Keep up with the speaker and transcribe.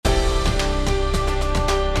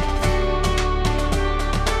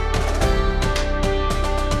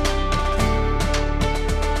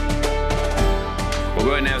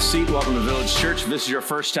seat. Welcome to Village Church. If this is your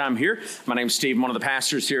first time here, my name's Steve. I'm one of the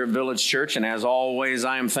pastors here at Village Church, and as always,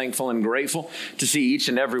 I am thankful and grateful to see each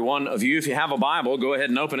and every one of you. If you have a Bible, go ahead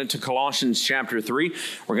and open it to Colossians chapter 3.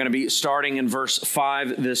 We're going to be starting in verse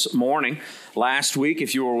 5 this morning. Last week,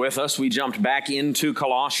 if you were with us, we jumped back into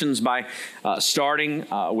Colossians by starting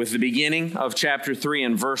with the beginning of chapter 3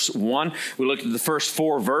 and verse 1. We looked at the first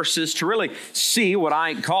 4 verses to really see what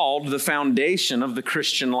I called the foundation of the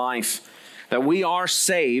Christian life. That we are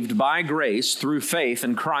saved by grace through faith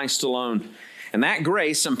in Christ alone. And that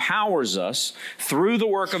grace empowers us through the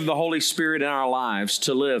work of the Holy Spirit in our lives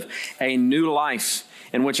to live a new life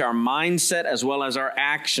in which our mindset as well as our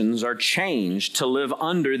actions are changed to live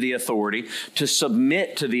under the authority, to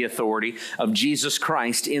submit to the authority of Jesus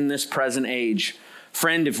Christ in this present age.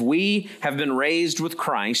 Friend, if we have been raised with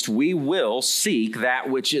Christ, we will seek that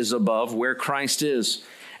which is above where Christ is.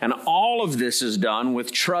 And all of this is done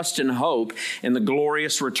with trust and hope in the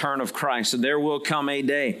glorious return of Christ. And there will come a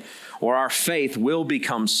day where our faith will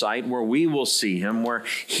become sight, where we will see Him, where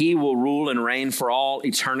He will rule and reign for all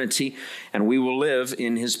eternity, and we will live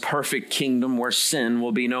in His perfect kingdom where sin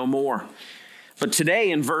will be no more. But today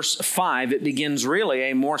in verse 5, it begins really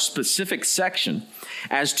a more specific section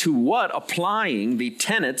as to what applying the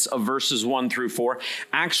tenets of verses 1 through 4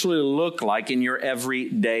 actually look like in your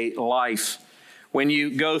everyday life. When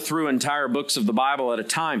you go through entire books of the Bible at a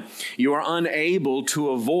time, you are unable to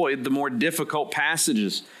avoid the more difficult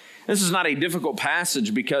passages. This is not a difficult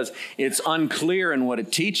passage because it's unclear in what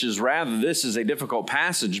it teaches. Rather, this is a difficult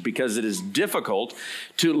passage because it is difficult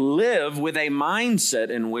to live with a mindset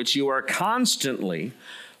in which you are constantly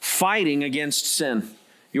fighting against sin.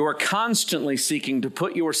 You are constantly seeking to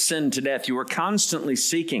put your sin to death. You are constantly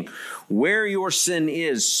seeking where your sin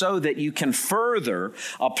is so that you can further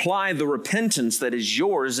apply the repentance that is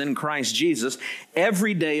yours in Christ Jesus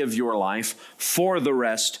every day of your life for the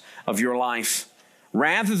rest of your life.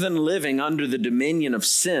 Rather than living under the dominion of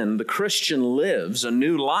sin, the Christian lives a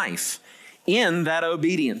new life in that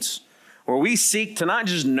obedience, where we seek to not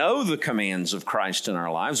just know the commands of Christ in our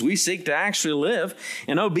lives, we seek to actually live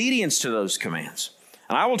in obedience to those commands.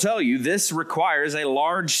 And I will tell you, this requires a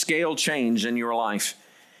large-scale change in your life.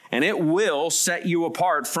 And it will set you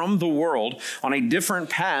apart from the world on a different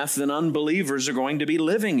path than unbelievers are going to be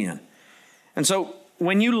living in. And so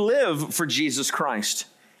when you live for Jesus Christ,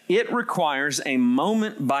 it requires a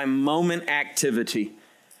moment-by-moment activity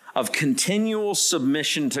of continual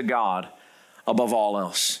submission to God above all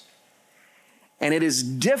else. And it is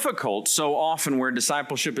difficult so often where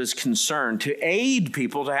discipleship is concerned to aid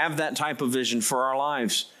people to have that type of vision for our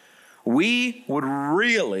lives. We would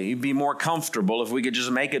really be more comfortable if we could just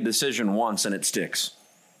make a decision once and it sticks.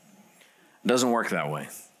 It doesn't work that way.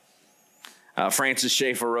 Francis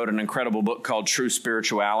Schaeffer wrote an incredible book called True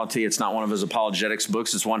Spirituality. It's not one of his apologetics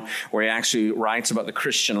books. It's one where he actually writes about the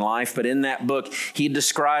Christian life. But in that book, he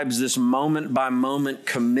describes this moment-by-moment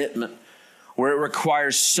commitment where it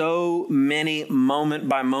requires so many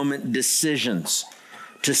moment-by-moment decisions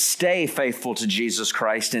to stay faithful to Jesus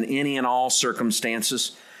Christ in any and all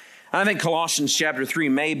circumstances. I think Colossians chapter 3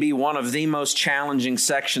 may be one of the most challenging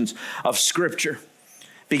sections of Scripture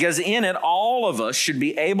because in it, all of us should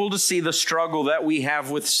be able to see the struggle that we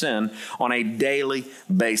have with sin on a daily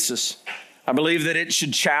basis. I believe that it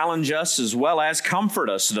should challenge us as well as comfort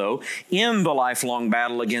us, though, in the lifelong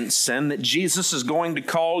battle against sin that Jesus is going to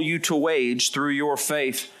call you to wage through your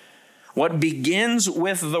faith. What begins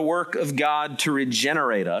with the work of God to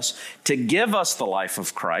regenerate us, to give us the life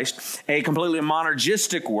of Christ, a completely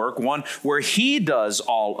monergistic work, one where He does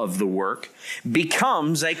all of the work,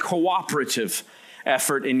 becomes a cooperative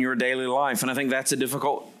effort in your daily life. And I think that's a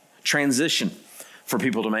difficult transition for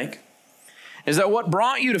people to make. Is that what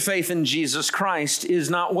brought you to faith in Jesus Christ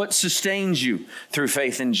is not what sustains you through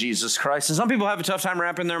faith in Jesus Christ. And some people have a tough time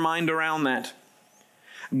wrapping their mind around that.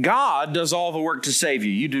 God does all the work to save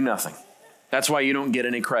you. You do nothing. That's why you don't get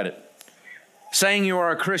any credit. Saying you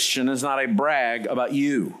are a Christian is not a brag about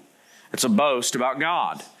you. It's a boast about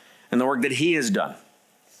God and the work that He has done.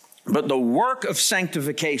 But the work of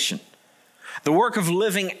sanctification, the work of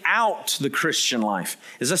living out the Christian life,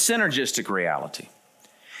 is a synergistic reality.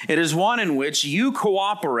 It is one in which you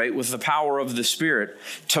cooperate with the power of the Spirit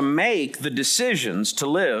to make the decisions to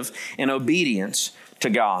live in obedience to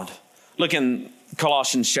God. Look in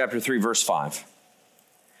Colossians chapter 3, verse 5.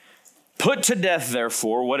 Put to death,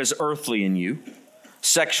 therefore, what is earthly in you,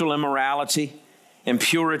 sexual immorality,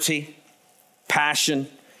 impurity, passion,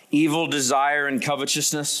 evil desire, and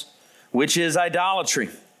covetousness, which is idolatry.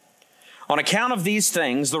 On account of these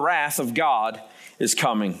things, the wrath of God is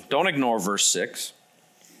coming. Don't ignore verse 6.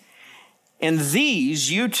 In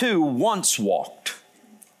these you too once walked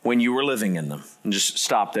when you were living in them? And just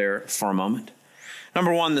stop there for a moment.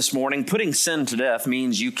 Number one this morning, putting sin to death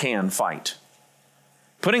means you can fight.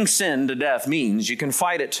 Putting sin to death means you can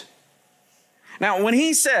fight it. Now, when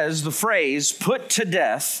he says the phrase, put to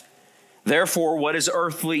death, therefore, what is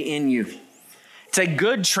earthly in you? It's a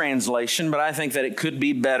good translation, but I think that it could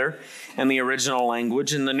be better in the original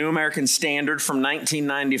language. In the New American Standard from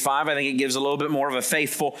 1995, I think it gives a little bit more of a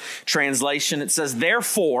faithful translation. It says,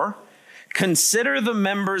 therefore, consider the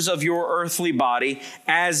members of your earthly body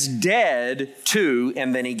as dead to,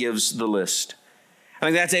 and then he gives the list. I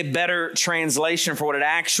think that's a better translation for what it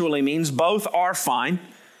actually means. Both are fine.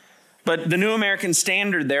 But the New American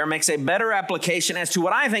Standard there makes a better application as to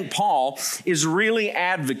what I think Paul is really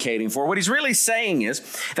advocating for. What he's really saying is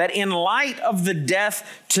that in light of the death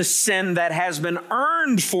to sin that has been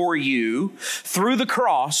earned for you through the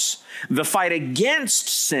cross, the fight against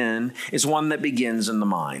sin is one that begins in the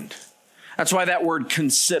mind. That's why that word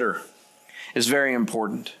consider is very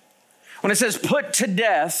important. When it says put to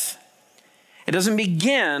death, it doesn't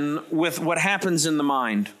begin with what happens in the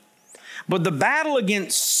mind. But the battle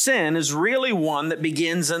against sin is really one that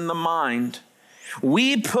begins in the mind.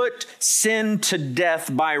 We put sin to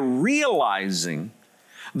death by realizing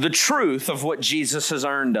the truth of what Jesus has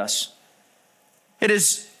earned us. It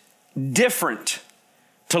is different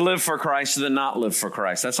to live for Christ than not live for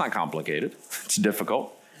Christ. That's not complicated. It's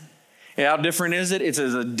difficult. How different is it? It's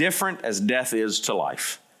as different as death is to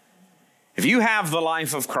life. If you have the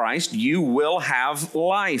life of Christ, you will have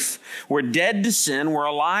life. We're dead to sin. We're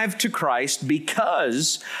alive to Christ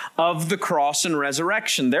because of the cross and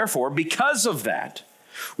resurrection. Therefore, because of that,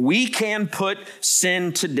 we can put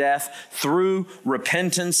sin to death through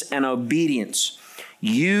repentance and obedience.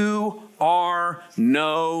 You are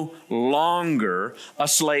no longer a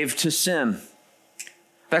slave to sin.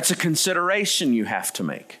 That's a consideration you have to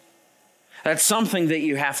make. That's something that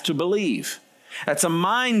you have to believe. That's a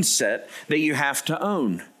mindset that you have to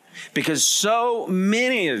own, because so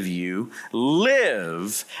many of you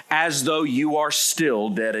live as though you are still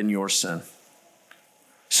dead in your sin.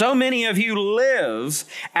 So many of you live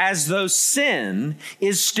as though sin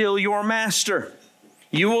is still your master.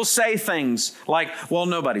 You will say things like, well,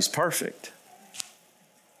 nobody's perfect.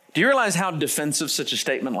 Do you realize how defensive such a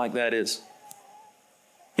statement like that is?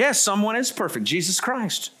 Yes, someone is perfect, Jesus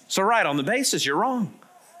Christ. So right on the basis, you're wrong.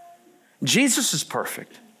 Jesus is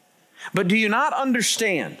perfect. But do you not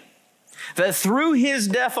understand that through his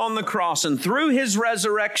death on the cross and through his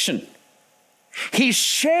resurrection, he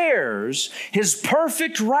shares his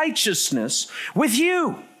perfect righteousness with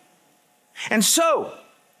you? And so,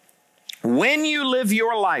 when you live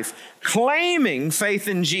your life claiming faith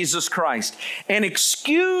in Jesus Christ and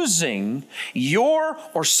excusing your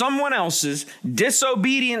or someone else's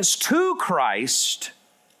disobedience to Christ,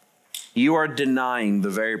 you are denying the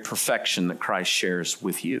very perfection that Christ shares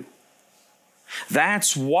with you.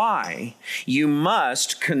 That's why you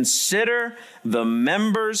must consider the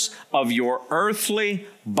members of your earthly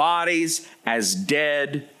bodies as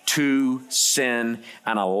dead to sin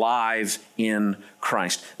and alive in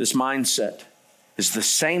Christ. This mindset is the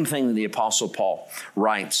same thing that the Apostle Paul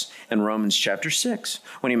writes in Romans chapter 6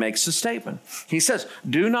 when he makes the statement. He says,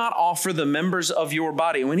 do not offer the members of your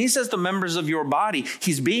body. When he says the members of your body,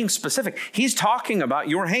 he's being specific. He's talking about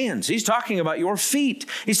your hands. He's talking about your feet.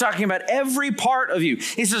 He's talking about every part of you.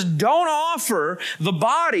 He says, don't offer the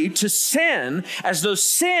body to sin as though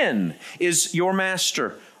sin is your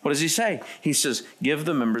master. What does he say? He says, give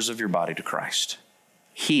the members of your body to Christ.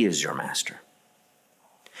 He is your master.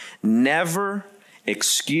 Never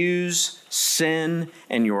excuse sin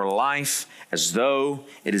in your life as though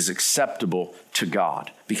it is acceptable to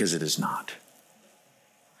God, because it is not.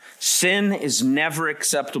 Sin is never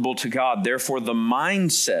acceptable to God. Therefore, the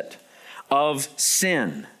mindset of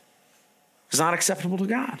sin is not acceptable to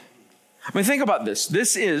God. I mean, think about this.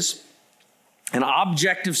 This is an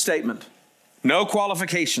objective statement. No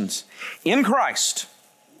qualifications. In Christ,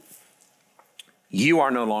 you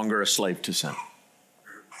are no longer a slave to sin.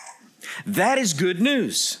 That is good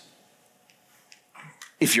news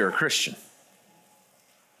if you're a Christian.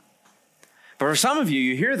 But for some of you,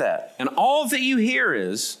 you hear that, and all that you hear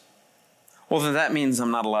is, well, then that means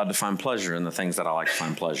I'm not allowed to find pleasure in the things that I like to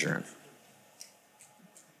find pleasure in.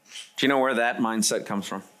 Do you know where that mindset comes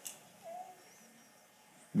from?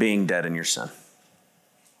 Being dead in your sin.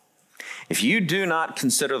 If you do not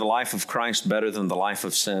consider the life of Christ better than the life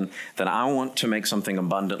of sin, then I want to make something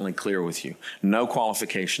abundantly clear with you. No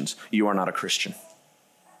qualifications. You are not a Christian.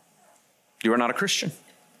 You are not a Christian.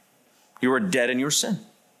 You are dead in your sin.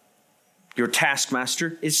 Your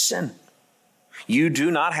taskmaster is sin. You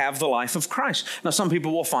do not have the life of Christ. Now, some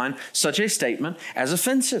people will find such a statement as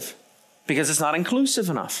offensive because it's not inclusive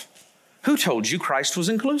enough. Who told you Christ was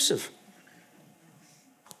inclusive?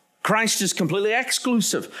 Christ is completely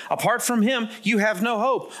exclusive. Apart from him, you have no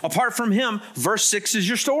hope. Apart from him, verse 6 is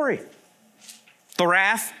your story. The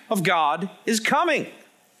wrath of God is coming.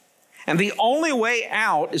 And the only way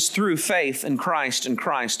out is through faith in Christ and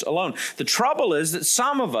Christ alone. The trouble is that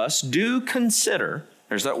some of us do consider,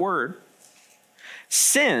 there's that word,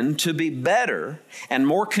 sin to be better and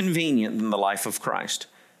more convenient than the life of Christ.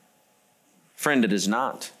 Friend, it is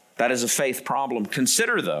not. That is a faith problem.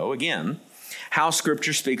 Consider, though, again, how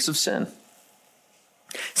Scripture speaks of sin.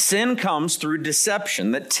 Sin comes through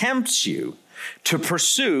deception that tempts you to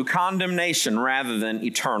pursue condemnation rather than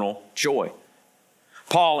eternal joy.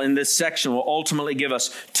 Paul, in this section, will ultimately give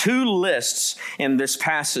us two lists in this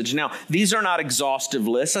passage. Now, these are not exhaustive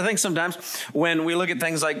lists. I think sometimes when we look at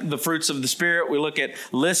things like the fruits of the Spirit, we look at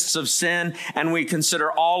lists of sin, and we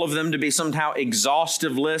consider all of them to be somehow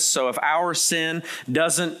exhaustive lists. So if our sin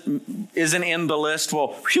isn't in the list, well,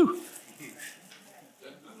 phew,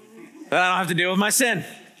 then I don't have to deal with my sin.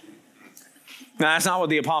 Now, that's not what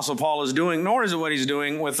the Apostle Paul is doing, nor is it what he's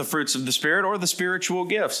doing with the fruits of the Spirit or the spiritual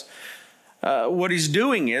gifts. What he's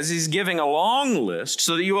doing is he's giving a long list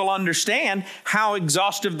so that you will understand how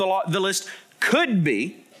exhaustive the list could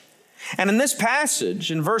be. And in this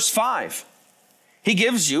passage, in verse 5, he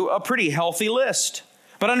gives you a pretty healthy list.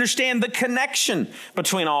 But understand the connection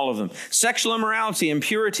between all of them. Sexual immorality,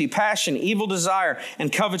 impurity, passion, evil desire,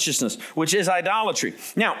 and covetousness, which is idolatry.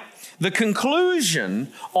 Now, the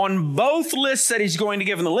conclusion on both lists that he's going to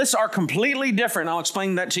give, and the lists are completely different. I'll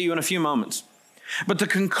explain that to you in a few moments. But the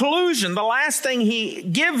conclusion, the last thing he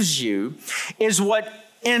gives you, is what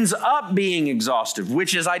ends up being exhaustive,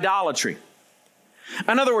 which is idolatry.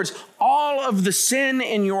 In other words, all of the sin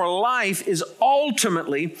in your life is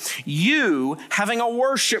ultimately you having a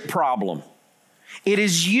worship problem. It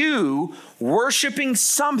is you worshiping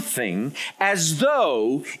something as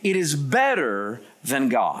though it is better than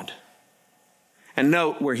God. And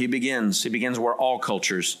note where he begins. He begins where all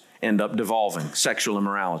cultures end up devolving, sexual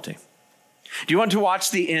immorality. Do you want to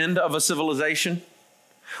watch the end of a civilization?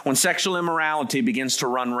 When sexual immorality begins to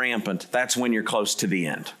run rampant, that's when you're close to the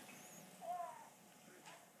end.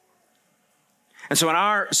 And so in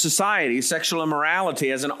our society, sexual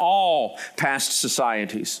immorality, as in all past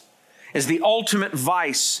societies, is the ultimate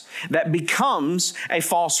vice that becomes a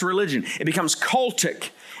false religion. It becomes cultic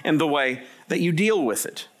in the way that you deal with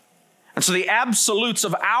it. And so the absolutes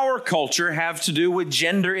of our culture have to do with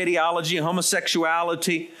gender ideology,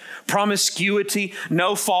 homosexuality, promiscuity,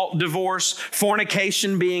 no-fault divorce,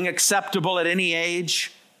 fornication being acceptable at any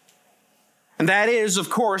age. And that is, of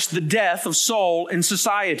course, the death of soul in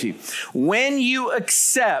society. When you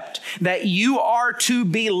accept that you are to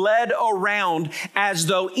be led around as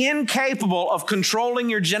though incapable of controlling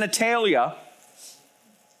your genitalia,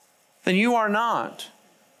 then you are not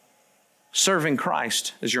serving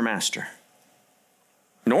Christ as your master.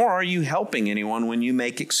 Nor are you helping anyone when you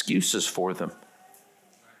make excuses for them.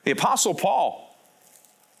 The Apostle Paul,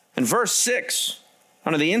 in verse 6,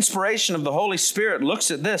 under the inspiration of the Holy Spirit, looks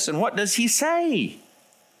at this, and what does he say?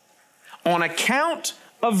 On account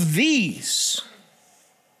of these,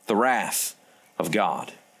 the wrath of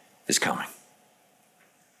God is coming.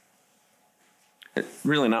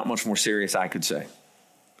 Really not much more serious I could say.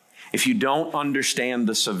 If you don't understand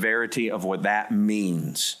the severity of what that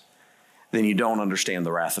means, then you don't understand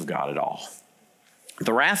the wrath of God at all.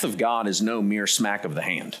 The wrath of God is no mere smack of the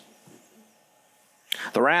hand.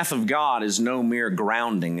 The wrath of God is no mere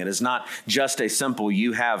grounding. It is not just a simple,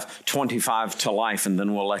 you have 25 to life and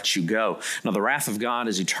then we'll let you go. No, the wrath of God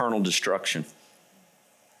is eternal destruction.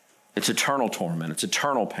 It's eternal torment. It's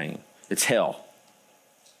eternal pain. It's hell.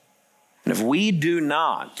 And if we do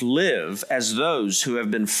not live as those who have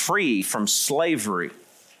been free from slavery,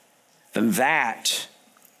 then that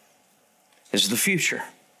is the future.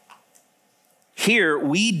 Here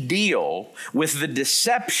we deal with the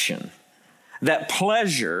deception that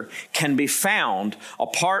pleasure can be found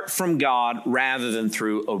apart from God rather than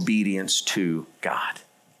through obedience to God.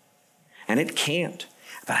 And it can't.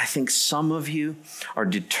 But I think some of you are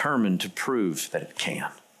determined to prove that it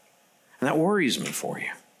can. And that worries me for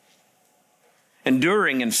you.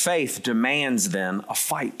 Enduring in faith demands then a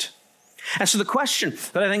fight. And so the question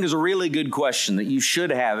that I think is a really good question that you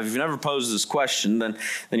should have, if you've never posed this question, then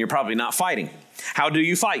you're probably not fighting. How do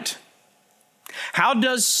you fight? How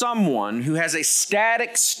does someone who has a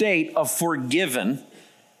static state of forgiven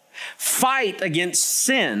fight against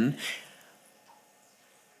sin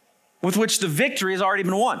with which the victory has already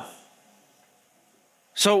been won?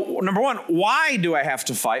 So number one, why do I have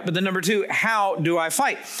to fight? But then number two, how do I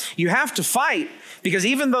fight? You have to fight because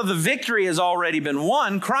even though the victory has already been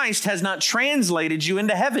won, Christ has not translated you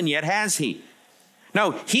into heaven yet, has he?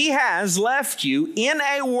 No, he has left you in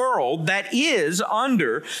a world that is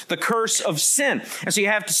under the curse of sin. And so you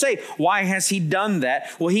have to say, why has he done that?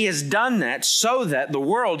 Well, he has done that so that the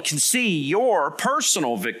world can see your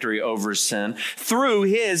personal victory over sin through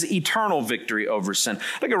his eternal victory over sin.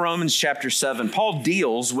 Look at Romans chapter 7. Paul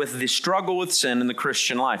deals with the struggle with sin in the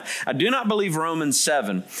Christian life. I do not believe Romans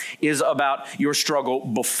 7 is about your struggle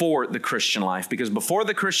before the Christian life, because before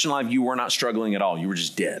the Christian life, you were not struggling at all. You were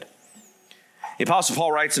just dead. The Apostle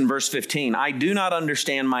Paul writes in verse 15, I do not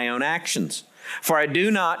understand my own actions, for I do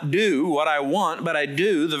not do what I want, but I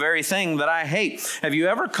do the very thing that I hate. Have you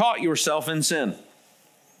ever caught yourself in sin?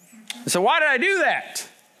 So why did I do that?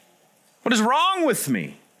 What is wrong with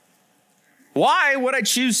me? Why would I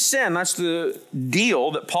choose sin? That's the deal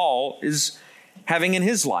that Paul is having in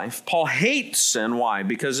his life. Paul hates sin. Why?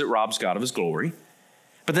 Because it robs God of his glory.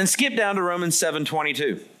 But then skip down to Romans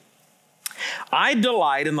 7:22. I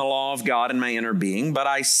delight in the law of God in my inner being, but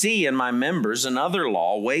I see in my members another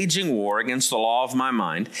law waging war against the law of my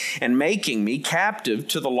mind and making me captive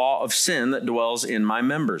to the law of sin that dwells in my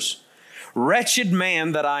members. Wretched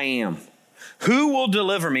man that I am, who will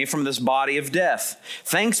deliver me from this body of death?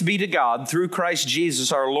 Thanks be to God through Christ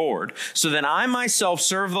Jesus our Lord. So then I myself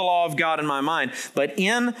serve the law of God in my mind, but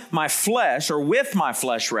in my flesh, or with my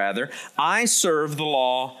flesh rather, I serve the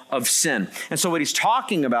law of sin. And so what he's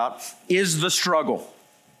talking about is the struggle.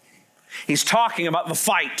 He's talking about the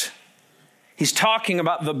fight. He's talking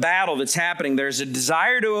about the battle that's happening. There's a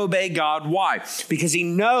desire to obey God. Why? Because he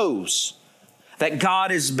knows that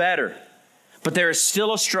God is better. But there is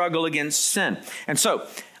still a struggle against sin. And so,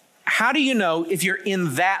 how do you know if you're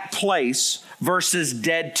in that place versus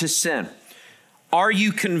dead to sin? Are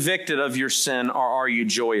you convicted of your sin, or are you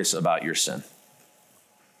joyous about your sin?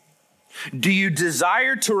 Do you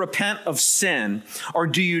desire to repent of sin, or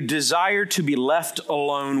do you desire to be left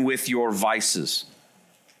alone with your vices?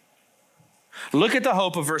 Look at the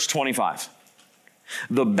hope of verse 25.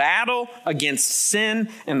 The battle against sin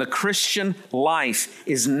in the Christian life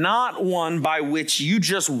is not one by which you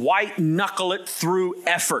just white knuckle it through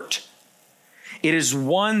effort. It is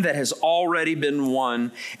one that has already been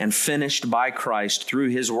won and finished by Christ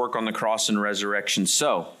through his work on the cross and resurrection.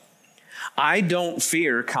 So, I don't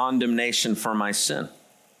fear condemnation for my sin.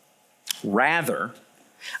 Rather,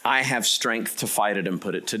 I have strength to fight it and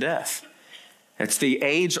put it to death. It's the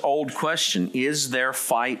age-old question, is there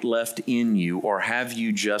fight left in you, or have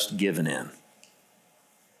you just given in?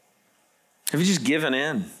 Have you just given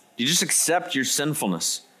in? Do you just accept your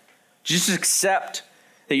sinfulness? Do you just accept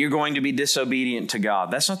that you're going to be disobedient to God?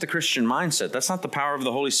 That's not the Christian mindset. That's not the power of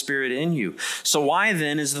the Holy Spirit in you. So why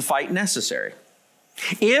then is the fight necessary?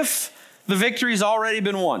 If the victory's already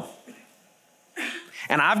been won,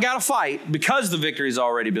 and I've got to fight because the victory's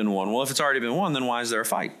already been won. Well, if it's already been won, then why is there a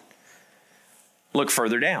fight? Look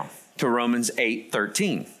further down to Romans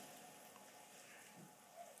 8:13.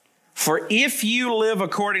 For if you live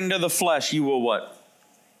according to the flesh, you will what?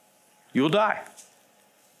 You will die.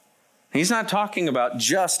 He's not talking about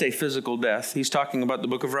just a physical death. He's talking about the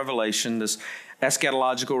book of Revelation, this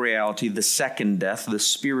eschatological reality, the second death, the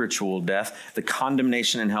spiritual death, the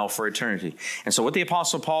condemnation in hell for eternity. And so what the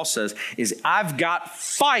Apostle Paul says is, I've got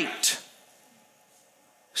fight,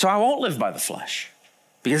 so I won't live by the flesh.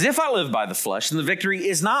 Because if I live by the flesh, then the victory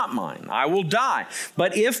is not mine. I will die.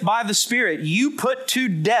 But if by the Spirit you put to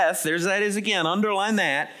death, there's that is again, underline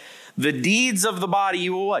that, the deeds of the body,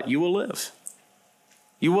 you will what? You will live.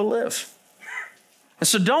 You will live. And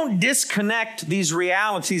so don't disconnect these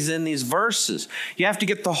realities in these verses. You have to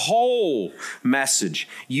get the whole message.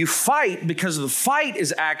 You fight because the fight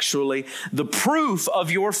is actually the proof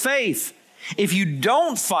of your faith. If you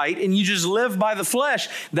don't fight and you just live by the flesh,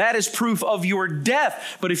 that is proof of your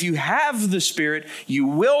death. But if you have the Spirit, you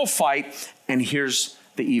will fight. And here's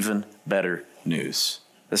the even better news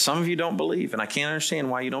that some of you don't believe, and I can't understand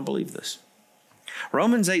why you don't believe this.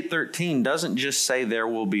 Romans 8:13 doesn't just say there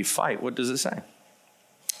will be fight. What does it say?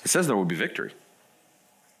 It says there will be victory.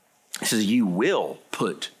 It says you will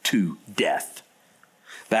put to death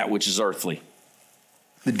that which is earthly,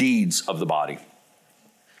 the deeds of the body.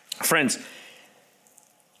 Friends,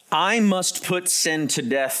 I must put sin to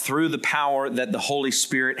death through the power that the Holy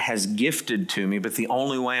Spirit has gifted to me, but the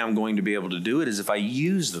only way I'm going to be able to do it is if I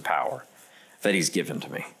use the power that he's given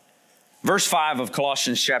to me. Verse 5 of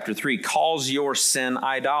Colossians chapter 3 calls your sin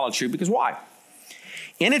idolatry, because why?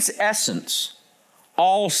 In its essence,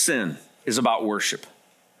 all sin is about worship.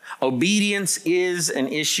 Obedience is an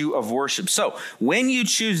issue of worship. So when you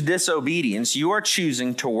choose disobedience, you are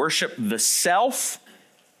choosing to worship the self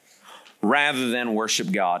rather than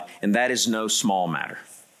worship God. And that is no small matter.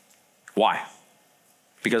 Why?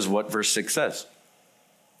 Because of what verse 6 says.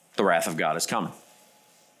 The wrath of God is coming.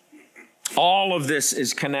 All of this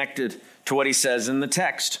is connected to what he says in the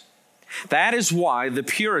text. That is why the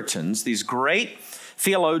Puritans, these great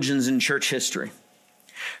theologians in church history,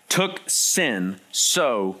 took sin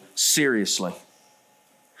so seriously.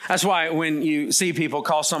 That's why when you see people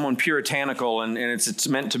call someone puritanical and it's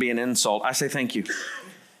meant to be an insult, I say thank you.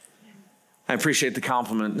 I appreciate the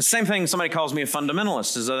compliment. The same thing, somebody calls me a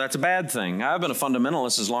fundamentalist, as though that's a bad thing. I've been a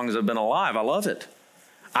fundamentalist as long as I've been alive. I love it.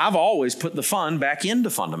 I've always put the fun back into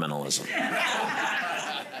fundamentalism.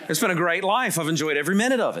 It's been a great life. I've enjoyed every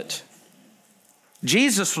minute of it.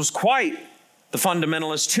 Jesus was quite the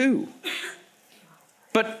fundamentalist too.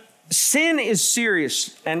 But sin is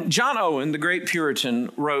serious. And John Owen, the great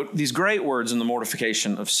Puritan, wrote these great words in The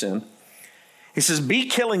Mortification of Sin. He says, be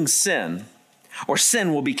killing sin, or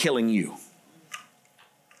sin will be killing you.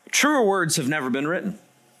 Truer words have never been written.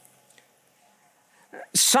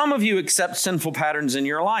 Some of you accept sinful patterns in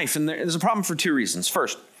your life, and there's a problem for two reasons.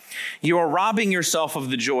 First, you are robbing yourself of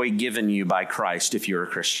the joy given you by Christ if you're a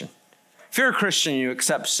Christian. If you're a Christian, you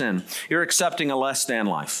accept sin. You're accepting a less than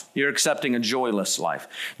life. You're accepting a joyless life.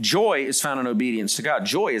 Joy is found in obedience to God.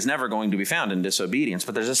 Joy is never going to be found in disobedience,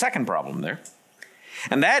 but there's a second problem there.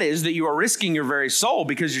 And that is that you are risking your very soul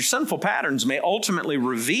because your sinful patterns may ultimately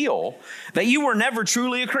reveal that you were never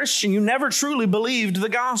truly a Christian. You never truly believed the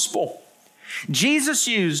gospel. Jesus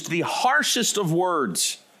used the harshest of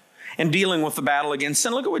words in dealing with the battle against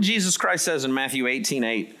sin. Look at what Jesus Christ says in Matthew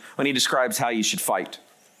 18:8 when he describes how you should fight.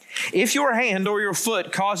 If your hand or your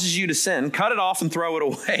foot causes you to sin, cut it off and throw it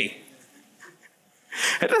away.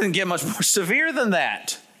 It doesn't get much more severe than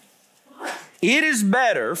that. It is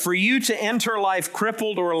better for you to enter life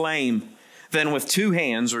crippled or lame than with 2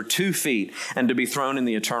 hands or 2 feet and to be thrown in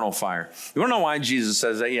the eternal fire. You want to know why Jesus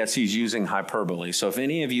says that? Yes, he's using hyperbole. So if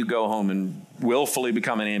any of you go home and willfully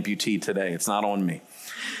become an amputee today, it's not on me.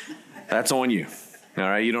 That's on you. All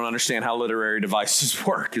right, you don't understand how literary devices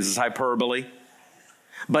work. This is hyperbole.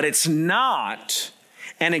 But it's not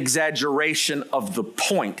an exaggeration of the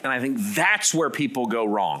point. And I think that's where people go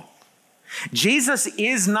wrong. Jesus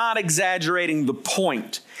is not exaggerating the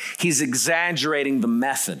point. He's exaggerating the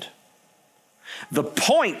method. The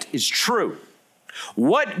point is true.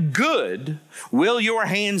 What good will your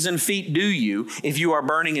hands and feet do you if you are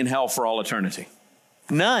burning in hell for all eternity?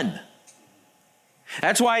 None.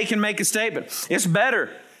 That's why he can make a statement. It's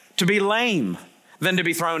better to be lame than to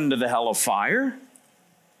be thrown into the hell of fire.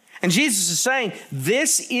 And Jesus is saying,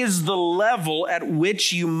 this is the level at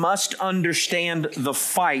which you must understand the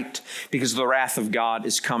fight because the wrath of God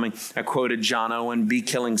is coming. I quoted John Owen, be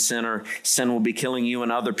killing sin or sin will be killing you.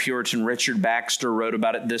 Another Puritan, Richard Baxter, wrote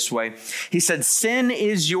about it this way. He said, sin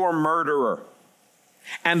is your murderer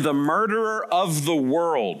and the murderer of the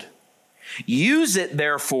world. Use it,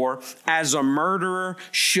 therefore, as a murderer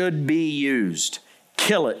should be used.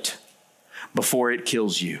 Kill it before it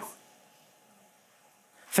kills you.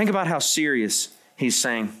 Think about how serious he's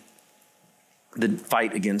saying the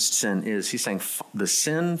fight against sin is. He's saying the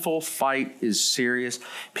sinful fight is serious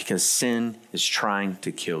because sin is trying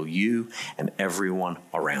to kill you and everyone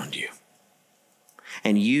around you.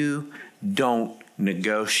 And you don't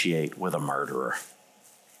negotiate with a murderer.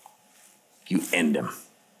 You end him.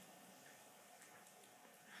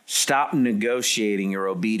 Stop negotiating your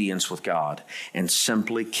obedience with God and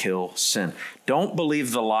simply kill sin. Don't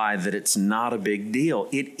believe the lie that it's not a big deal.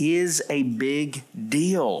 It is a big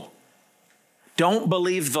deal. Don't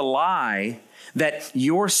believe the lie that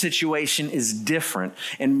your situation is different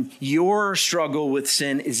and your struggle with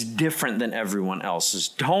sin is different than everyone else's.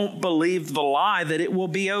 Don't believe the lie that it will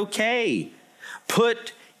be okay.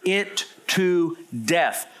 Put it to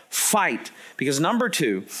death. Fight. Because number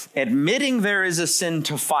 2, admitting there is a sin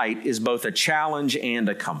to fight is both a challenge and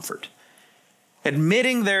a comfort.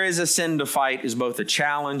 Admitting there is a sin to fight is both a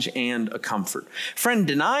challenge and a comfort. Friend,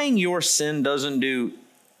 denying your sin doesn't do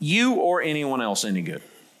you or anyone else any good.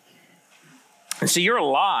 And so your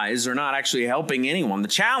lies are not actually helping anyone. The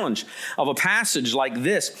challenge of a passage like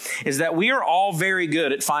this is that we are all very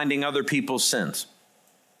good at finding other people's sins.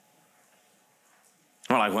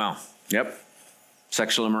 We're like, well, yep.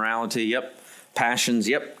 Sexual immorality, yep. Passions,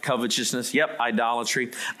 yep. Covetousness, yep.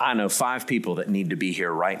 Idolatry. I know 5 people that need to be here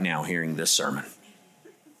right now hearing this sermon.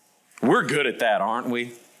 We're good at that, aren't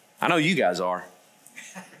we? I know you guys are.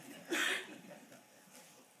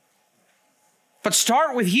 But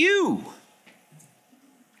start with you.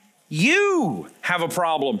 You have a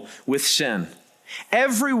problem with sin.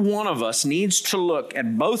 Every one of us needs to look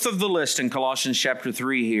at both of the lists in Colossians chapter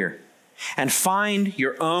 3 here and find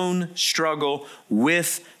your own struggle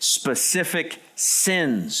with specific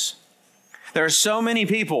sins. There are so many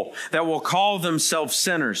people that will call themselves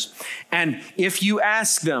sinners. And if you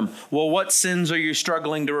ask them, well, what sins are you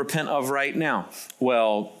struggling to repent of right now?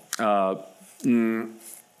 Well, I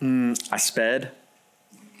sped.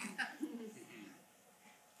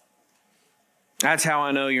 That's how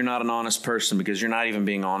I know you're not an honest person, because you're not even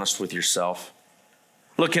being honest with yourself.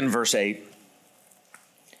 Look in verse 8.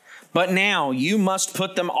 But now you must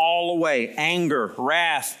put them all away: anger,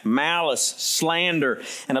 wrath, malice, slander,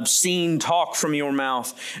 and obscene talk from your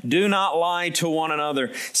mouth. Do not lie to one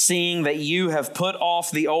another, seeing that you have put off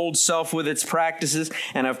the old self with its practices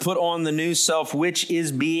and have put on the new self, which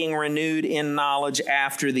is being renewed in knowledge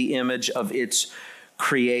after the image of its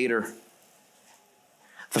creator.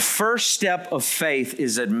 The first step of faith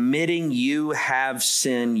is admitting you have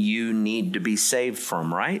sin you need to be saved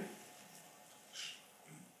from, right?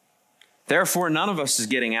 Therefore, none of us is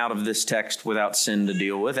getting out of this text without sin to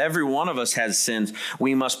deal with. Every one of us has sins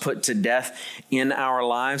we must put to death in our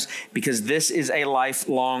lives, because this is a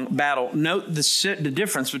lifelong battle. Note the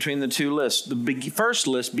difference between the two lists. The first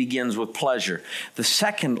list begins with pleasure. The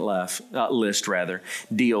second list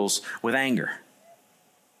deals with anger.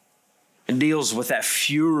 It deals with that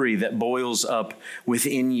fury that boils up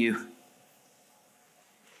within you.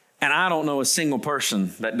 And I don't know a single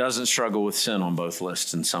person that doesn't struggle with sin on both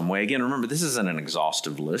lists in some way. Again, remember, this isn't an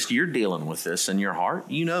exhaustive list. You're dealing with this in your heart.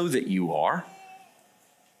 You know that you are.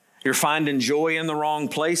 You're finding joy in the wrong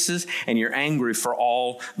places, and you're angry for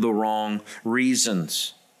all the wrong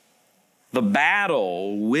reasons. The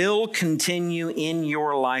battle will continue in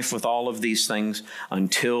your life with all of these things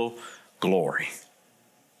until glory.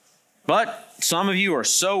 But some of you are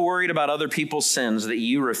so worried about other people's sins that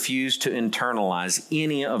you refuse to internalize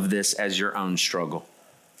any of this as your own struggle.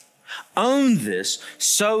 Own this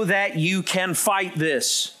so that you can fight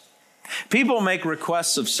this. People make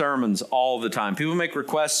requests of sermons all the time. People make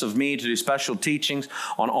requests of me to do special teachings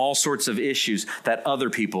on all sorts of issues that other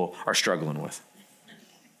people are struggling with.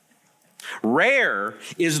 Rare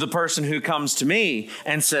is the person who comes to me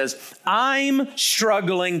and says, I'm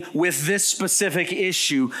struggling with this specific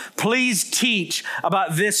issue. Please teach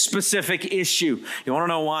about this specific issue. You want to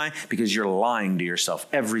know why? Because you're lying to yourself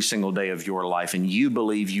every single day of your life, and you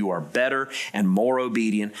believe you are better and more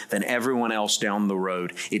obedient than everyone else down the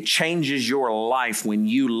road. It changes your life when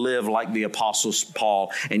you live like the Apostle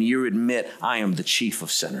Paul and you admit, I am the chief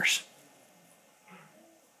of sinners.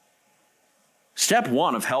 Step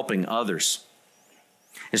one of helping others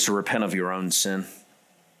is to repent of your own sin.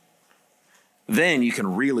 Then you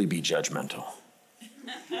can really be judgmental.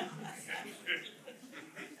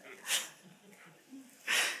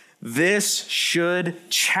 This should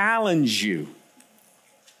challenge you.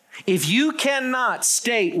 If you cannot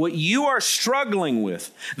state what you are struggling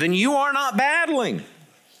with, then you are not battling.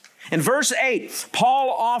 In verse 8,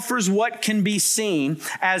 Paul offers what can be seen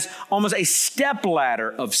as almost a stepladder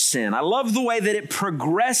of sin. I love the way that it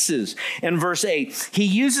progresses in verse 8. He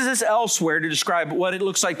uses this elsewhere to describe what it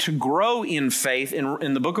looks like to grow in faith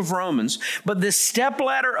in the book of Romans. But this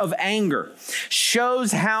stepladder of anger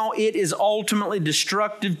shows how it is ultimately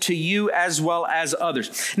destructive to you as well as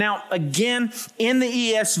others. Now, again, in the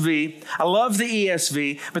ESV, I love the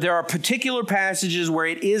ESV, but there are particular passages where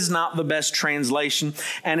it is not the best translation,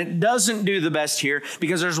 and it doesn't do the best here,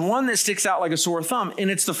 because there's one that sticks out like a sore thumb,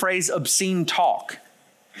 and it's the phrase obscene talk.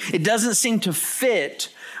 It doesn't seem to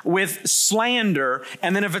fit with slander.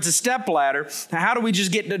 And then if it's a stepladder, how do we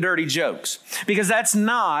just get to dirty jokes? Because that's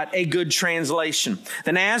not a good translation.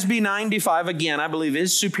 The NASB 95, again, I believe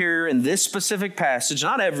is superior in this specific passage,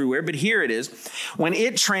 not everywhere, but here it is, when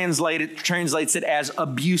it translates it as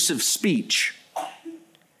abusive speech.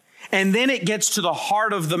 And then it gets to the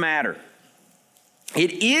heart of the matter.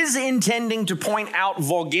 It is intending to point out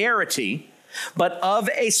vulgarity, but of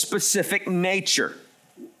a specific nature.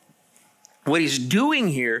 What he's doing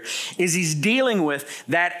here is he's dealing with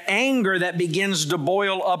that anger that begins to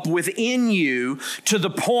boil up within you to the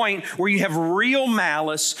point where you have real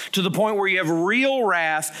malice, to the point where you have real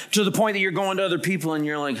wrath, to the point that you're going to other people and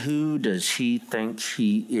you're like, who does he think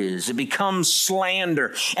he is? It becomes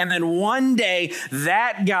slander. And then one day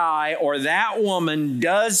that guy or that woman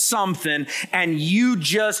does something and you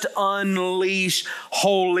just unleash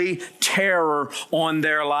holy terror on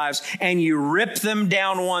their lives and you rip them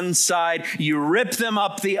down one side, you rip them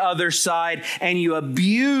up the other side, and you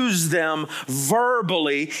abuse them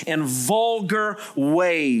verbally in vulgar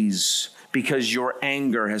ways because your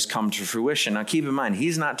anger has come to fruition. Now keep in mind,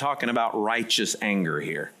 he's not talking about righteous anger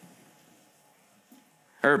here.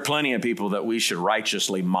 There are plenty of people that we should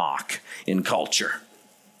righteously mock in culture.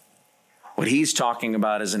 What he's talking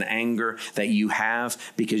about is an anger that you have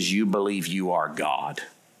because you believe you are God.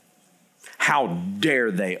 How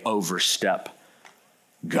dare they overstep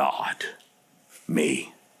God,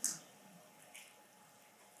 me?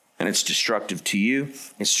 And it's destructive to you.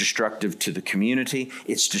 It's destructive to the community.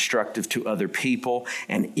 It's destructive to other people.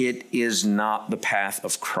 And it is not the path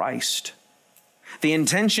of Christ. The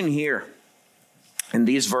intention here in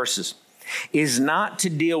these verses is not to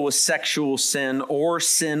deal with sexual sin or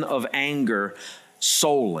sin of anger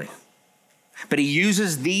solely. But he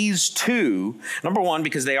uses these two, number one,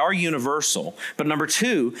 because they are universal, but number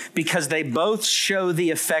two, because they both show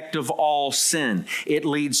the effect of all sin. It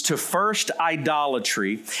leads to first,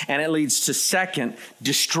 idolatry, and it leads to second,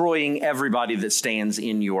 destroying everybody that stands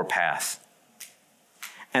in your path.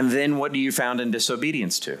 And then what do you found in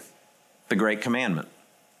disobedience to? The great commandment.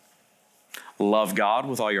 Love God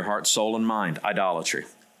with all your heart, soul, and mind, idolatry.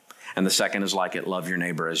 And the second is like it, love your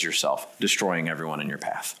neighbor as yourself, destroying everyone in your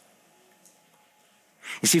path.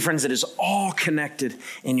 You see, friends, it is all connected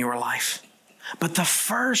in your life. But the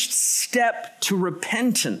first step to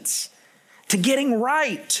repentance, to getting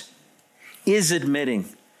right, is admitting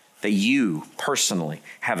that you personally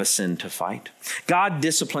have a sin to fight. God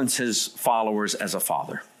disciplines his followers as a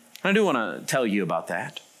father. I do want to tell you about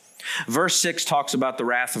that. Verse 6 talks about the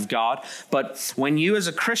wrath of God, but when you as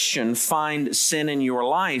a Christian find sin in your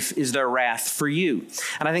life, is there wrath for you?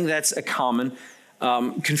 And I think that's a common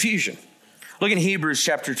confusion. Look in Hebrews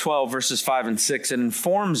chapter 12, verses 5 and 6. It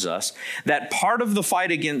informs us that part of the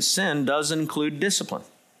fight against sin does include discipline.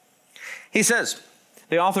 He says,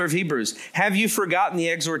 the author of Hebrews, have you forgotten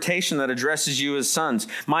the exhortation that addresses you as sons?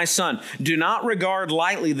 My son, do not regard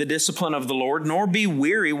lightly the discipline of the Lord, nor be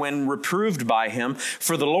weary when reproved by him.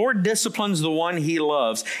 For the Lord disciplines the one he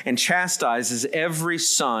loves and chastises every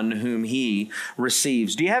son whom he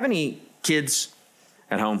receives. Do you have any kids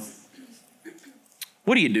at home?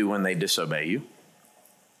 What do you do when they disobey you?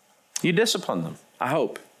 You discipline them, I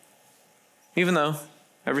hope. Even though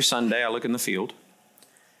every Sunday I look in the field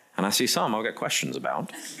and I see some I've got questions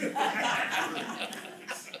about.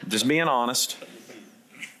 Just being honest.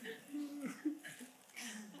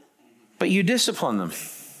 But you discipline them.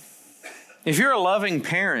 If you're a loving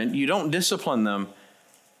parent, you don't discipline them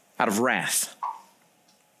out of wrath.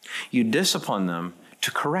 You discipline them to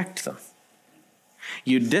correct them.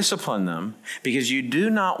 You discipline them because you do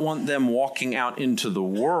not want them walking out into the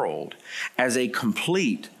world as a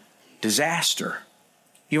complete disaster.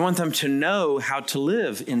 You want them to know how to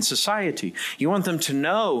live in society. You want them to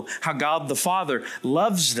know how God the Father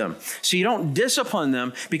loves them. So you don't discipline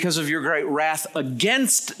them because of your great wrath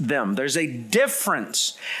against them. There's a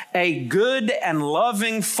difference. A good and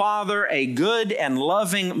loving father, a good and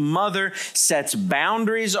loving mother sets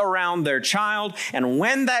boundaries around their child. And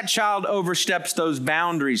when that child oversteps those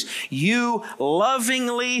boundaries, you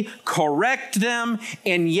lovingly correct them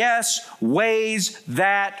in, yes, ways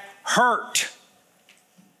that hurt.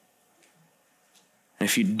 And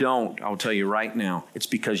if you don't, I'll tell you right now, it's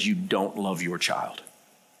because you don't love your child.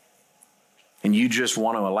 And you just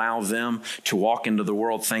want to allow them to walk into the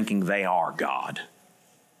world thinking they are God.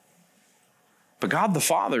 But God the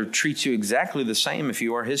Father treats you exactly the same if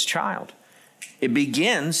you are his child.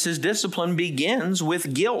 His discipline begins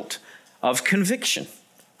with guilt of conviction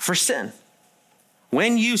for sin.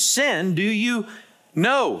 When you sin, do you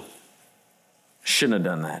know? Shouldn't have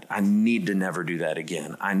done that. I need to never do that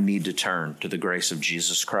again. I need to turn to the grace of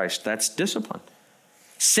Jesus Christ. That's discipline.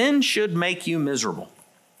 Sin should make you miserable.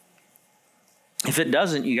 If it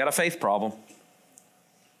doesn't, you got a faith problem.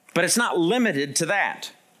 But it's not limited to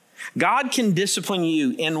that. God can discipline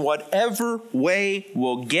you in whatever way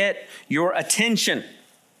will get your attention.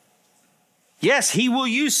 Yes, he will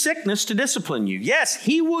use sickness to discipline you. Yes,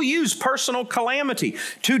 he will use personal calamity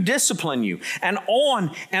to discipline you. And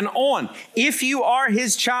on and on. If you are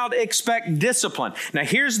his child, expect discipline. Now,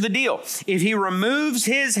 here's the deal. If he removes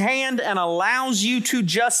his hand and allows you to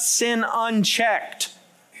just sin unchecked,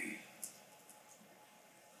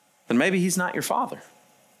 then maybe he's not your father.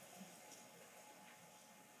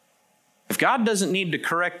 If God doesn't need to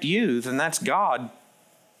correct you, then that's God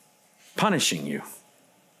punishing you.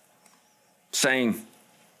 Saying,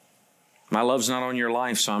 my love's not on your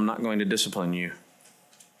life, so I'm not going to discipline you.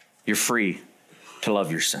 You're free to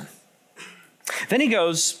love your sin. Then he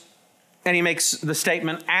goes and he makes the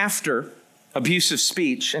statement after abusive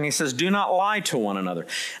speech, and he says, do not lie to one another.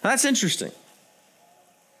 Now that's interesting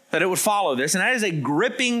that it would follow this, and that is a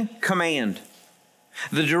gripping command.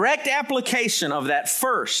 The direct application of that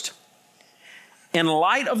first, in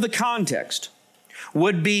light of the context,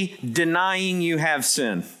 would be denying you have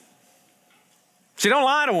sin. See, don't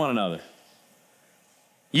lie to one another.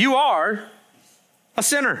 You are a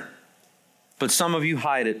sinner, but some of you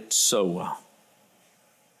hide it so well.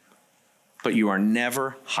 But you are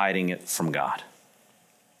never hiding it from God.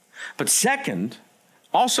 But second,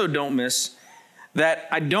 also don't miss that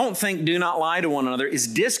I don't think do not lie to one another is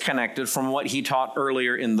disconnected from what he taught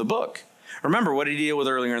earlier in the book. Remember, what did he deal with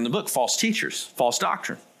earlier in the book? False teachers, false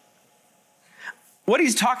doctrine. What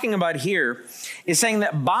he's talking about here is saying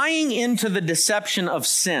that buying into the deception of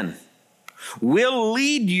sin will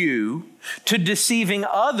lead you to deceiving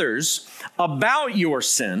others about your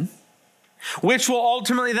sin, which will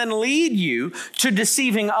ultimately then lead you to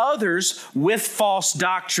deceiving others with false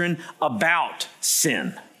doctrine about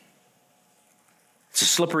sin. It's a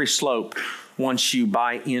slippery slope once you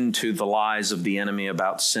buy into the lies of the enemy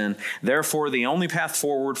about sin. Therefore, the only path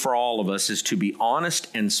forward for all of us is to be honest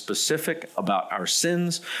and specific about our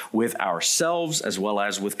sins with ourselves as well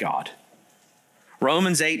as with God.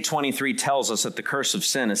 Romans 8:23 tells us that the curse of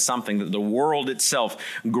sin is something that the world itself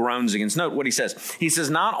groans against. Note what he says. He says,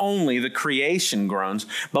 not only the creation groans,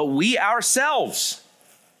 but we ourselves,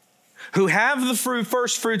 who have the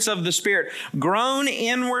first fruits of the Spirit, groan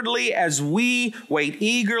inwardly as we wait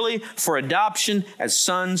eagerly for adoption as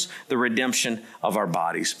sons, the redemption of our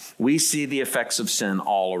bodies. We see the effects of sin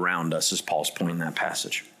all around us, as Paul's pointing in that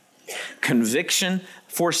passage. Conviction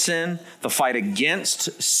for sin, the fight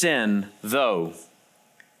against sin, though,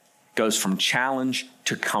 goes from challenge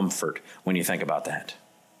to comfort when you think about that.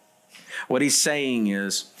 What he's saying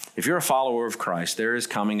is, if you're a follower of Christ, there is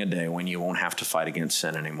coming a day when you won't have to fight against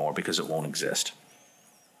sin anymore because it won't exist.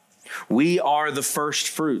 We are the first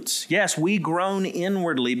fruits. Yes, we groan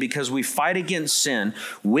inwardly because we fight against sin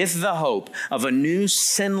with the hope of a new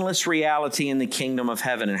sinless reality in the kingdom of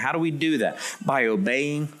heaven. And how do we do that? By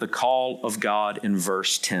obeying the call of God in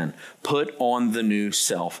verse 10. Put on the new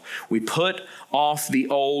self. We put off the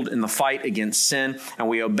old in the fight against sin, and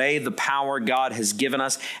we obey the power God has given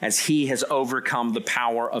us as he has overcome the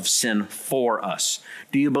power of sin for us.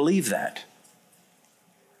 Do you believe that?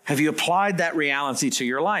 Have you applied that reality to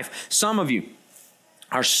your life? Some of you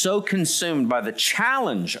are so consumed by the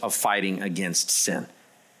challenge of fighting against sin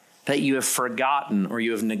that you have forgotten or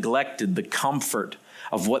you have neglected the comfort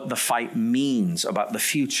of what the fight means about the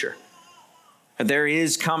future. There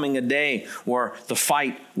is coming a day where the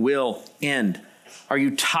fight will end. Are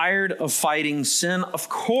you tired of fighting sin? Of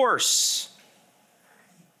course.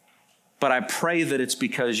 But I pray that it's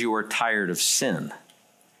because you are tired of sin.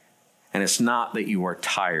 And it's not that you are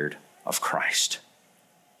tired of Christ.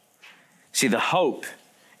 See, the hope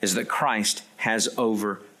is that Christ has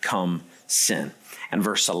overcome sin. And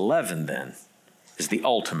verse 11 then is the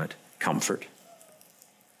ultimate comfort.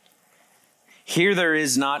 Here there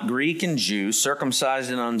is not Greek and Jew,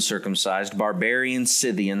 circumcised and uncircumcised, barbarian,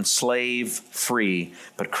 Scythian, slave, free,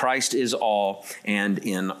 but Christ is all and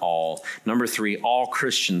in all. Number 3, all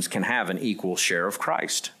Christians can have an equal share of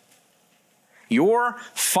Christ. Your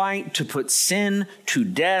fight to put sin to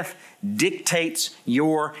death dictates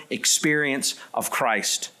your experience of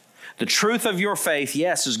Christ. The truth of your faith,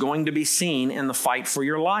 yes, is going to be seen in the fight for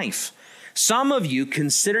your life. Some of you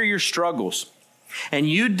consider your struggles, and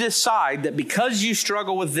you decide that because you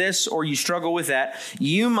struggle with this or you struggle with that,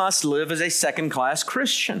 you must live as a second-class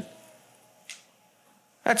Christian.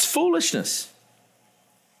 That's foolishness.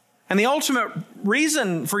 And the ultimate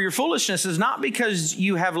reason for your foolishness is not because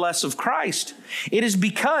you have less of Christ. It is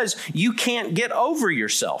because you can't get over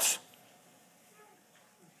yourself.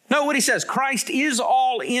 No, what he says, Christ is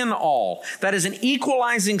all in all. That is an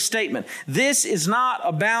equalizing statement. This is not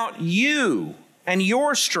about you and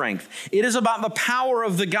your strength. It is about the power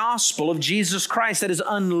of the gospel of Jesus Christ that is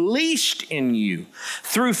unleashed in you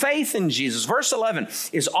through faith in Jesus. Verse 11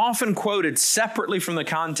 is often quoted separately from the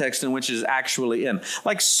context in which it is actually in,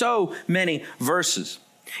 like so many verses.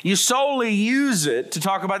 You solely use it to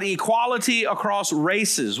talk about the equality across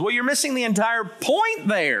races. Well, you're missing the entire point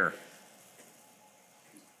there.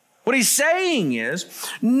 What he's saying is,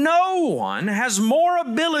 no one has more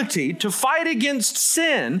ability to fight against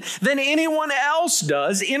sin than anyone else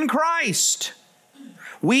does in Christ.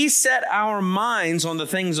 We set our minds on the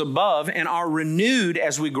things above and are renewed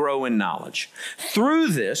as we grow in knowledge. Through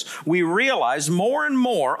this, we realize more and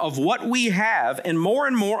more of what we have and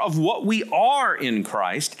more of what we are in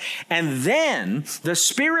Christ. And then the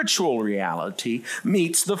spiritual reality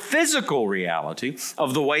meets the physical reality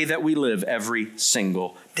of the way that we live every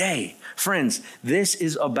single day. Friends, this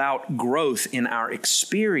is about growth in our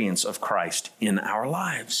experience of Christ in our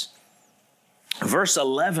lives. Verse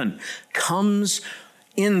 11 comes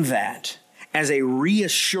in that as a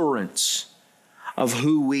reassurance of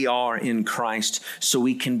who we are in Christ so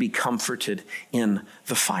we can be comforted in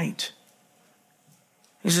the fight.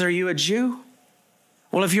 He says, are you a Jew?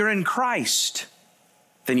 Well, if you're in Christ,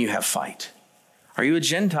 then you have fight. Are you a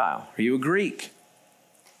Gentile? Are you a Greek?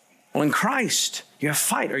 Well, in Christ, you have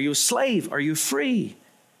fight. Are you a slave? Are you free?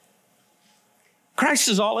 Christ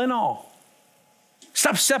is all in all.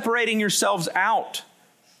 Stop separating yourselves out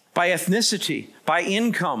by ethnicity, by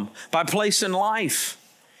income, by place in life.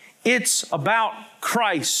 It's about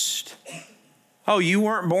Christ. Oh, you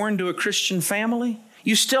weren't born to a Christian family?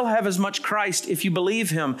 You still have as much Christ if you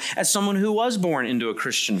believe him as someone who was born into a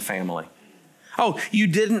Christian family. Oh, you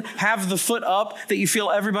didn't have the foot up that you feel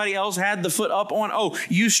everybody else had the foot up on. Oh,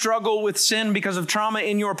 you struggle with sin because of trauma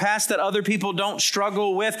in your past that other people don't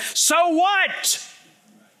struggle with. So what?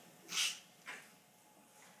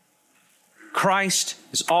 Christ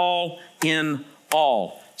is all in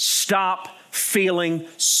all. Stop feeling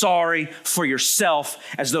sorry for yourself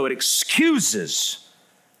as though it excuses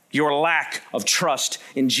your lack of trust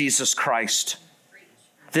in Jesus Christ.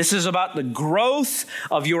 This is about the growth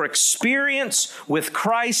of your experience with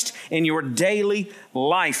Christ in your daily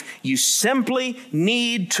life. You simply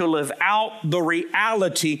need to live out the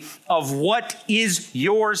reality of what is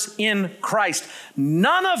yours in Christ.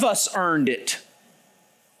 None of us earned it.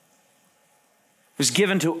 It was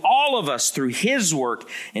given to all of us through his work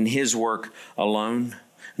and his work alone.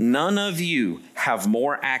 None of you have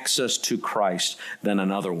more access to Christ than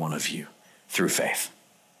another one of you through faith.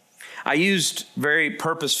 I used very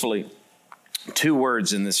purposefully two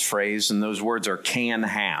words in this phrase, and those words are can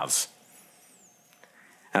have.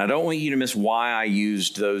 And I don't want you to miss why I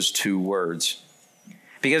used those two words,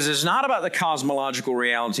 because it's not about the cosmological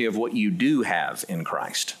reality of what you do have in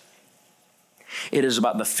Christ. It is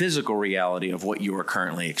about the physical reality of what you are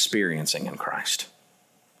currently experiencing in Christ.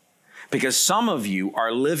 Because some of you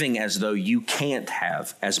are living as though you can't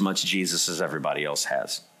have as much Jesus as everybody else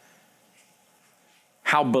has.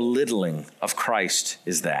 How belittling of Christ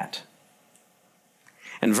is that?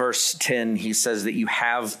 In verse 10, he says that you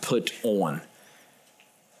have put on.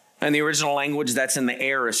 In the original language, that's in the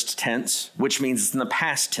aorist tense, which means it's in the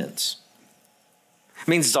past tense. It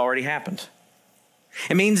means it's already happened.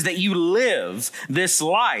 It means that you live this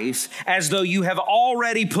life as though you have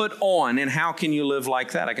already put on. And how can you live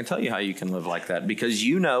like that? I can tell you how you can live like that, because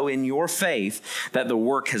you know in your faith that the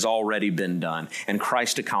work has already been done and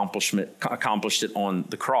Christ accomplished it on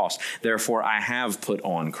the cross. Therefore, I have put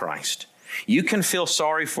on Christ. You can feel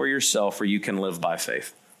sorry for yourself, or you can live by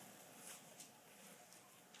faith.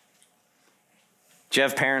 Do you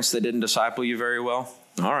have parents that didn't disciple you very well?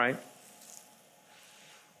 All right.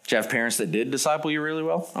 Do you have parents that did disciple you really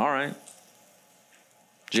well? All right.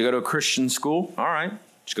 Did you go to a Christian school? All right.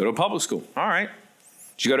 Did you go to a public school? All right.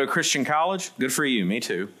 Did you go to a Christian college? Good for you. Me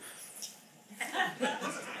too.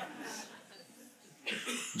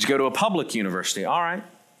 Did you go to a public university? All right.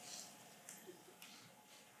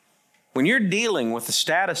 When you're dealing with the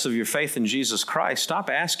status of your faith in Jesus Christ, stop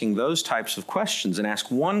asking those types of questions and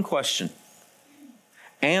ask one question.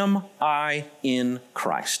 Am I in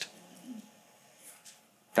Christ?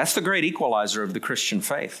 That's the great equalizer of the Christian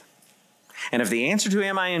faith. And if the answer to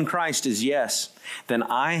am I in Christ is yes, then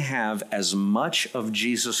I have as much of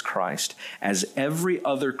Jesus Christ as every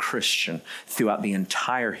other Christian throughout the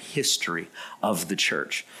entire history of the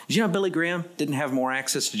church. Did you know Billy Graham didn't have more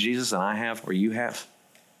access to Jesus than I have or you have?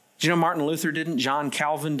 Did you know Martin Luther didn't? John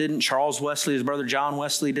Calvin didn't? Charles Wesley, his brother John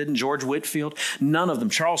Wesley didn't? George Whitefield? None of them.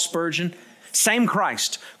 Charles Spurgeon? Same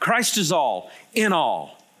Christ. Christ is all, in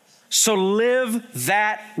all. So live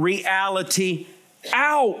that reality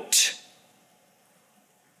out.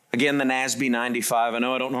 Again, the NASB 95. I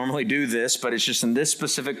know I don't normally do this, but it's just in this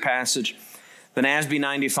specific passage. The NASB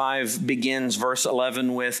 95 begins verse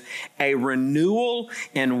 11 with a renewal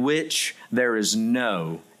in which there is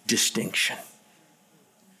no distinction.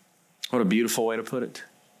 What a beautiful way to put it.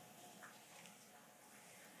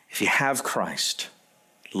 If you have Christ,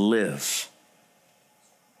 live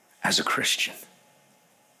as a Christian.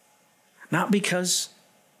 Not because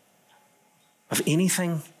of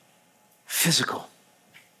anything physical,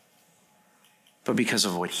 but because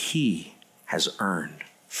of what he has earned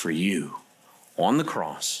for you on the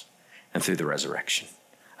cross and through the resurrection.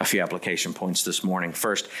 A few application points this morning.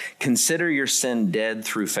 First, consider your sin dead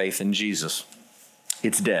through faith in Jesus.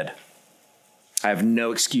 It's dead. I have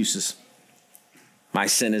no excuses. My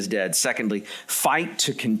sin is dead. Secondly, fight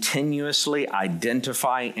to continuously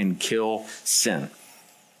identify and kill sin.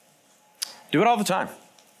 Do it all the time.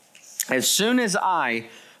 As soon as I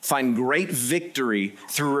find great victory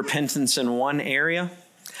through repentance in one area,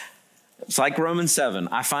 it's like Romans 7.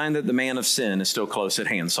 I find that the man of sin is still close at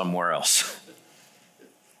hand somewhere else.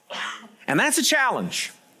 And that's a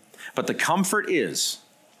challenge. But the comfort is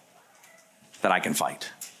that I can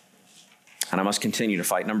fight. And I must continue to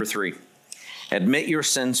fight. Number 3, admit your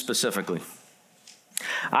sin specifically.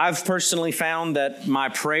 I've personally found that my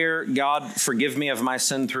prayer, God, forgive me of my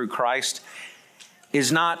sin through Christ,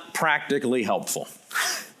 is not practically helpful.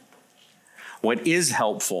 What is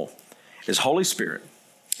helpful is, Holy Spirit,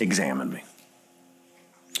 examine me.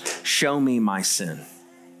 Show me my sin.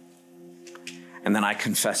 And then I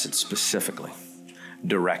confess it specifically,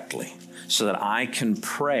 directly, so that I can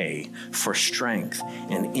pray for strength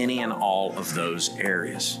in any and all of those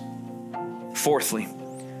areas. Fourthly,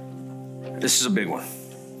 this is a big one.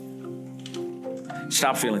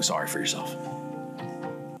 Stop feeling sorry for yourself.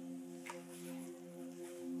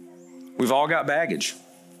 We've all got baggage.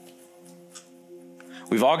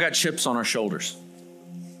 We've all got chips on our shoulders.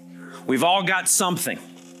 We've all got something.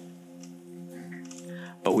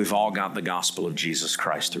 But we've all got the gospel of Jesus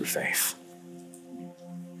Christ through faith.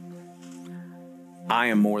 I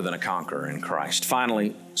am more than a conqueror in Christ.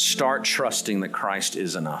 Finally, start trusting that Christ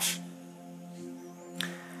is enough.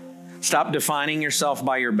 Stop defining yourself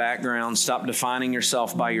by your background. Stop defining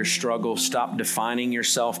yourself by your struggle. Stop defining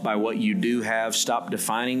yourself by what you do have. Stop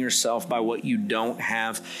defining yourself by what you don't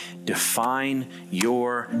have. Define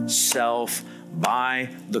yourself by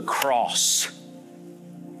the cross,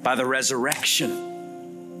 by the resurrection.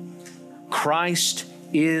 Christ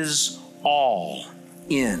is all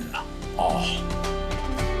in all.